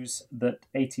news that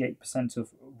 88% of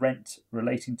rent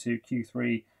relating to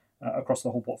Q3 across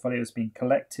the whole portfolio has been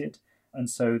collected, and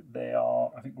so they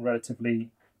are, I think, relatively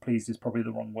pleased is probably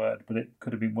the wrong word, but it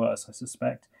could have been worse, I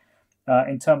suspect.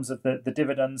 In terms of the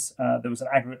dividends, there was an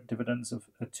aggregate dividends of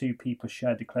 2p per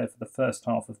share declared for the first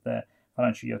half of their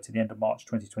financial year to the end of March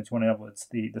 2021, in other words,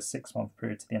 the 6-month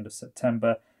period to the end of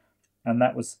September, and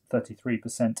that was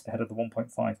 33% ahead of the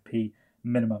 1.5p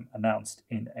minimum announced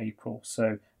in April.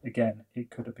 So again, it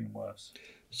could have been worse.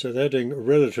 So they're doing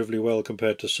relatively well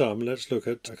compared to some. Let's look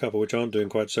at a couple which aren't doing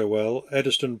quite so well.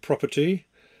 Eddystone Property,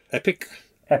 Epic.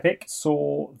 Epic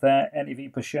saw their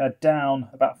NAV per share down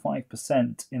about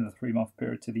 5% in the 3-month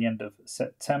period to the end of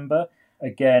September.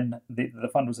 Again, the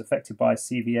fund was affected by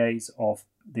CVAs of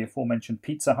the aforementioned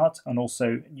Pizza Hut and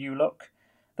also New Look.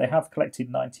 They have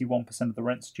collected 91% of the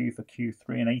rents due for Q3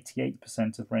 and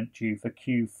 88% of rent due for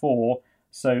Q4.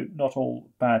 So not all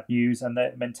bad news, and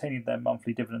they're maintaining their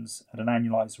monthly dividends at an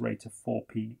annualised rate of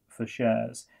 4p for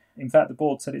shares. In fact, the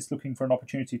board said it's looking for an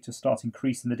opportunity to start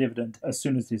increasing the dividend as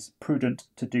soon as it's prudent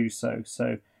to do so.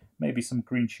 So maybe some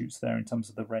green shoots there in terms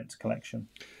of the rent collection.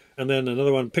 And then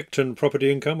another one, Picton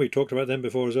Property Income. We talked about them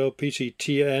before as well,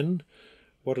 PCTN.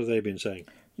 What have they been saying?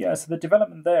 Yeah, so the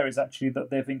development there is actually that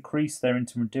they've increased their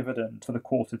interim dividend for the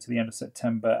quarter to the end of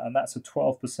September, and that's a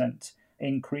 12%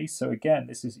 increase. So again,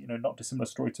 this is not dissimilar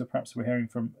story to perhaps we're hearing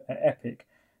from Epic,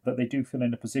 that they do feel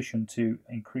in a position to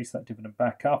increase that dividend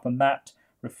back up, and that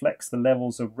reflects the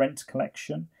levels of rent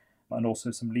collection and also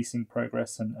some leasing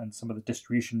progress and some of the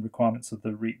distribution requirements of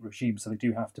the REIT regime. So they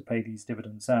do have to pay these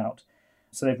dividends out.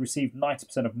 So they've received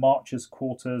 90% of March's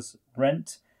quarter's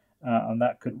rent, and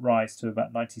that could rise to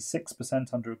about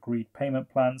 96% under agreed payment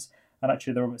plans. And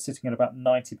actually, they're sitting at about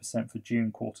 90% for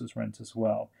June quarter's rent as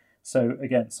well. So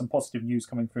again, some positive news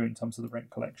coming through in terms of the rent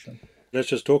collection. Let's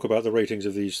just talk about the ratings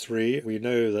of these three. We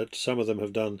know that some of them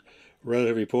have done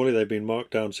relatively poorly. They've been marked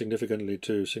down significantly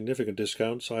to significant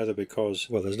discounts, either because,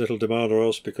 there's little demand or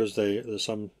else because there's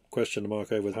some question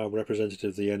mark over how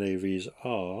representative the NAVs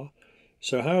are.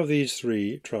 So how have these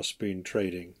three trusts been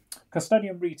trading?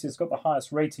 Custodian REIT has got the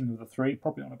highest rating of the three,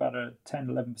 probably on about a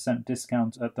 10-11%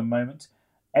 discount at the moment.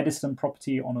 Eddystone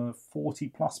Property on a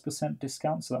 40+%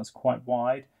 discount, so that's quite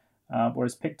wide.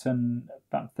 Whereas Picton,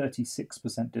 about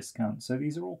 36% discount. So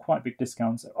these are all quite big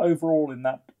discounts. Overall, in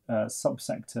that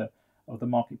subsector of the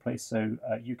marketplace, so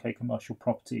UK commercial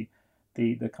property,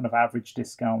 the kind of average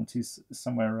discount is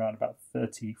somewhere around about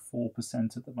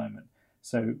 34% at the moment.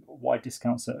 So wide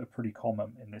discounts are pretty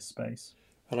common in this space.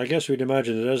 And I guess we'd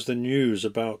imagine that as the news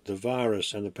about the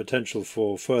virus and the potential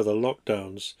for further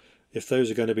lockdowns, if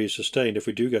those are going to be sustained, if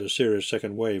we do get a serious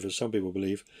second wave, as some people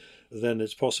believe, then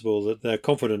it's possible that their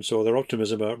confidence or their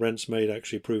optimism about rents may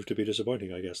actually prove to be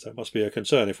disappointing, I guess. That must be a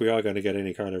concern. If we are going to get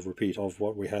any kind of repeat of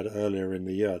what we had earlier in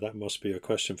the year, that must be a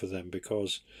question for them,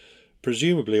 because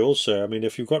presumably also,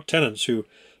 if you've got tenants who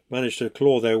managed to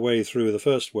claw their way through the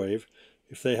first wave,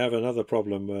 if they have another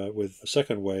problem with a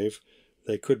second wave,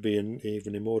 they could be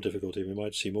even in more difficulty. We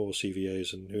might see more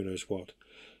CVAs and who knows what.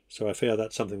 So I fear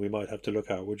that's something we might have to look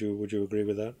at. Would you agree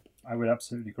with that? I would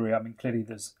absolutely agree. Clearly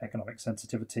there's economic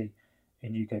sensitivity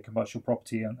in UK commercial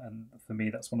property, and for me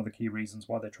that's one of the key reasons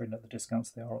why they're trading at the discounts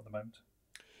they are at the moment.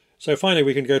 So finally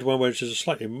we can go to one which is a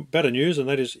slightly better news, and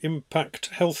that is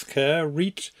Impact Healthcare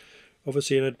REIT,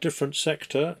 obviously in a different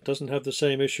sector, doesn't have the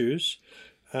same issues.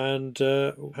 And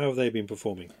how have they been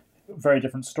performing? Very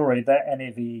different story. Their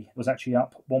NAV was actually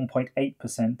up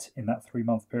 1.8% in that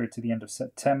 3-month period to the end of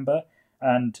September,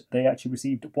 and they actually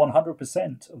received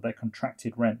 100% of their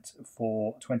contracted rent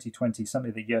for 2020,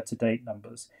 certainly the year-to-date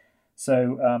numbers.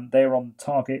 So they're on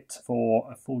target for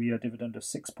a full-year dividend of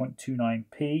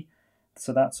 6.29p,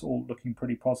 so that's all looking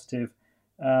pretty positive.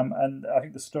 And I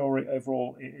think the story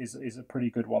overall is a pretty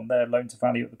good one. Their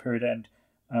loan-to-value at the period end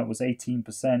was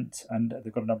 18%, and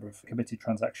they've got a number of committed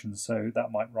transactions, so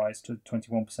that might rise to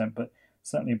 21%, but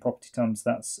certainly in property terms,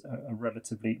 that's a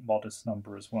relatively modest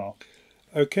number as well.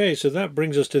 Okay, so that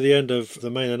brings us to the end of the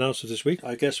main announcements this week.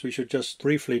 I guess we should just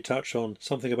briefly touch on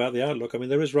something about the outlook.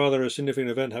 There is rather a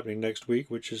significant event happening next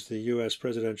week, which is the US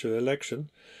presidential election.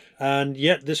 And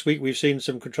yet this week we've seen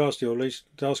some contrasting, or at least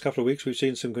the last couple of weeks, we've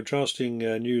seen some contrasting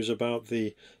news about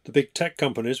the big tech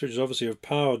companies, which obviously have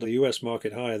powered the US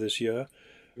market higher this year.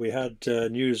 We had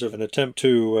news of an attempt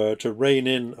to rein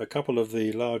in a couple of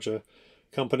the larger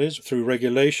companies through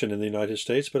regulation in the United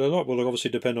States, but a lot will obviously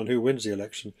depend on who wins the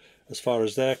election as far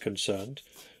as they're concerned.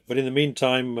 But in the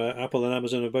meantime, Apple and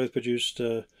Amazon have both produced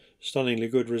stunningly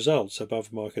good results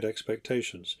above market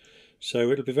expectations. So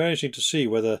it'll be very interesting to see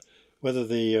whether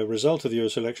the result of the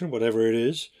US election, whatever it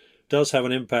is, does have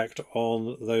an impact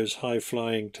on those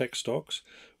high-flying tech stocks,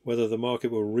 whether the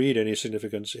market will read any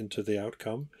significance into the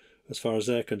outcome, as far as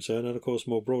they're concerned, and of course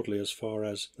more broadly as far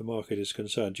as the market is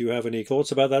concerned. Do you have any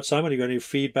thoughts about that, Simon? Have you got any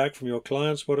feedback from your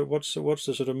clients? What's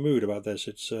the sort of mood about this?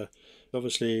 It's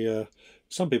obviously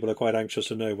some people are quite anxious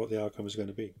to know what the outcome is going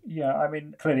to be. Yeah, I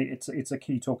mean, clearly it's a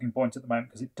key talking point at the moment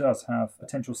because it does have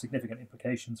potential significant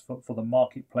implications for the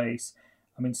marketplace.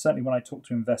 I mean, certainly when I talk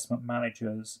to investment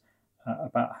managers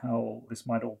about how this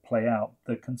might all play out,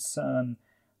 the concern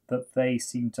that they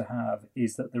seem to have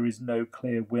is that there is no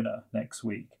clear winner next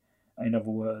week. In other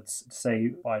words,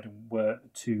 say Biden were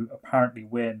to apparently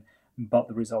win, but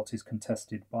the result is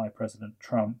contested by President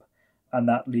Trump, and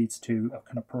that leads to a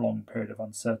kind of prolonged period of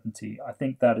uncertainty. I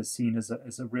think that is seen as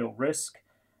a real risk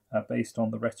based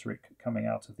on the rhetoric coming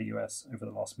out of the US over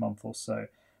the last month or so.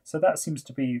 So that seems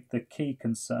to be the key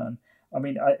concern. I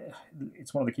mean,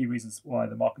 it's one of the key reasons why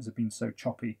the markets have been so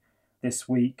choppy this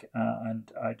week,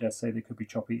 and I dare say they could be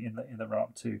choppy in the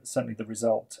run-up to certainly the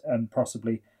result, and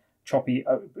possibly choppy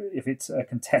if it's a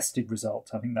contested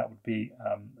result. I think that would be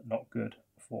not good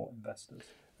for investors.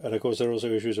 And of course, there are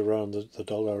also issues around the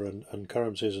dollar and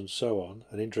currencies and so on,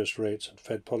 and interest rates and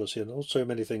Fed policy, and also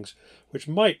many things which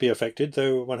might be affected,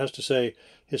 though one has to say,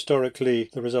 historically,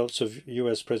 the results of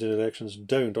US president elections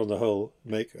don't, on the whole,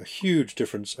 make a huge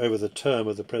difference over the term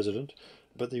of the president.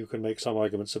 But you can make some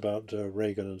arguments about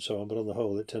Reagan and so on, but on the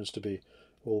whole, it tends to be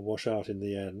all wash out in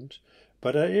the end.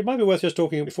 But it might be worth just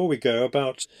talking, before we go,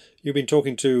 about, you've been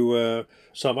talking to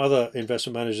some other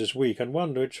investment managers this week, and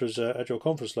one which was at your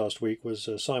conference last week was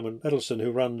Simon Edelson,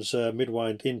 who runs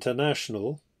Midwind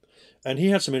International. And he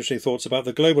had some interesting thoughts about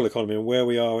the global economy and where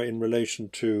we are in relation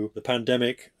to the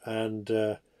pandemic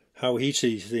and how he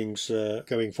sees things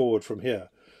going forward from here.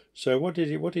 So what did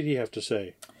he have to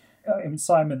say? I mean,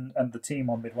 Simon and the team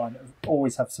on Midwind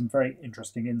always have some very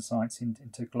interesting insights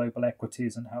into global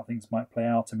equities and how things might play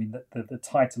out. I mean, the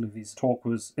title of his talk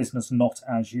was "Business Not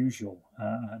as Usual,"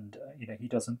 and he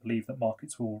doesn't believe that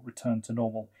markets will return to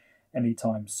normal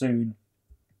anytime soon.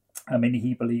 I mean,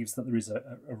 he believes that there is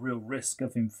a real risk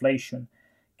of inflation,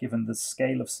 given the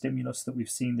scale of stimulus that we've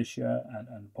seen this year,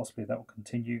 and possibly that will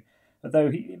continue. Although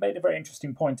he made a very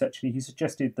interesting point, actually. He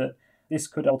suggested that this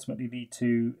could ultimately lead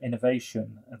to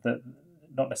innovation, that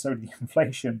not necessarily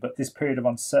inflation, but this period of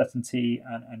uncertainty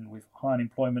and with high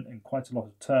unemployment and quite a lot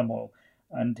of turmoil.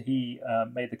 And he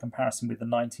made the comparison with the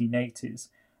 1980s,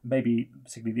 maybe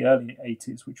particularly the early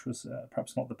 80s, which was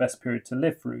perhaps not the best period to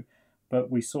live through,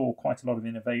 but we saw quite a lot of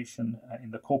innovation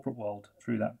in the corporate world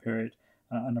through that period.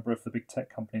 A number of the big tech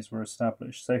companies were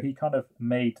established. So he kind of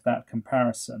made that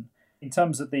comparison. In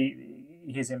terms of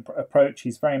his approach,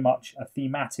 he's very much a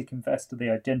thematic investor. They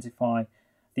identify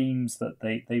themes that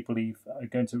they believe are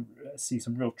going to see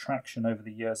some real traction over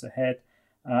the years ahead,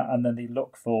 and then they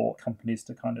look for companies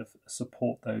to kind of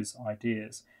support those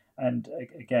ideas. And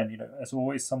again, as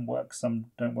always, some work, some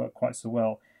don't work quite so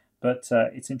well. But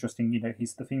it's interesting,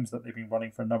 the themes that they've been running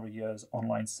for a number of years: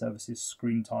 online services,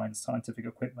 screen time, scientific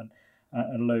equipment,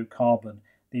 and low carbon.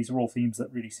 These are all themes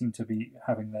that really seem to be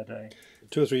having their day.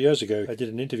 2 or 3 years ago, I did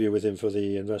an interview with him for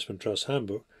the Investment Trust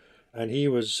Handbook, and he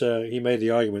made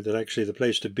the argument that actually the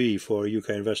place to be for a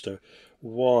UK investor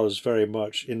was very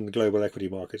much in the global equity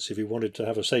markets if he wanted to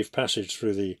have a safe passage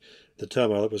through the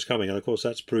turmoil that was coming. And of course,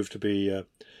 that's proved to be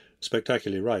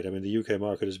spectacularly right. I mean, the UK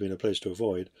market has been a place to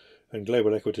avoid, and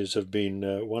global equities have been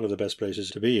one of the best places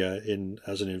to be in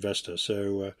as an investor.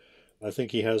 So I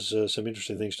think he has some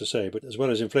interesting things to say. But as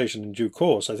well as inflation in due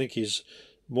course, I think he's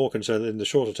more concerned that in the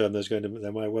shorter term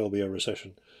there might well be a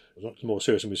recession. Not more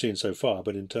serious than we've seen so far,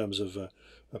 but in terms of a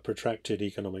protracted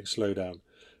economic slowdown.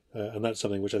 And that's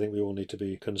something which I think we all need to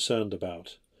be concerned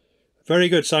about. Very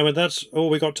good, Simon. That's all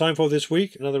we got time for this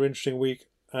week. Another interesting week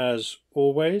as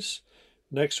always.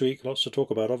 Next week, lots to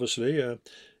talk about, obviously.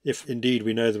 If indeed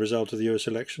we know the result of the US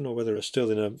election, or whether we're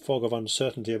still in a fog of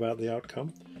uncertainty about the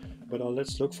outcome. But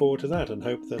let's look forward to that and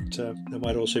hope that there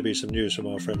might also be some news from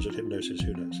our friends at Hypnosis.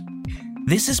 Who knows?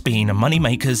 This has been a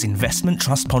Moneymakers Investment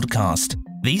Trust podcast.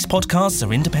 These podcasts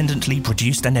are independently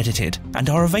produced and edited and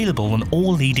are available on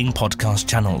all leading podcast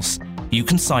channels. You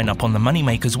can sign up on the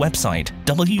Moneymakers website,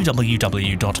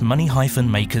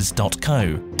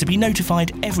 www.money-makers.co, to be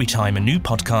notified every time a new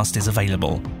podcast is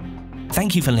available.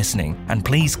 Thank you for listening, and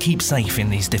please keep safe in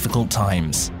these difficult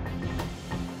times.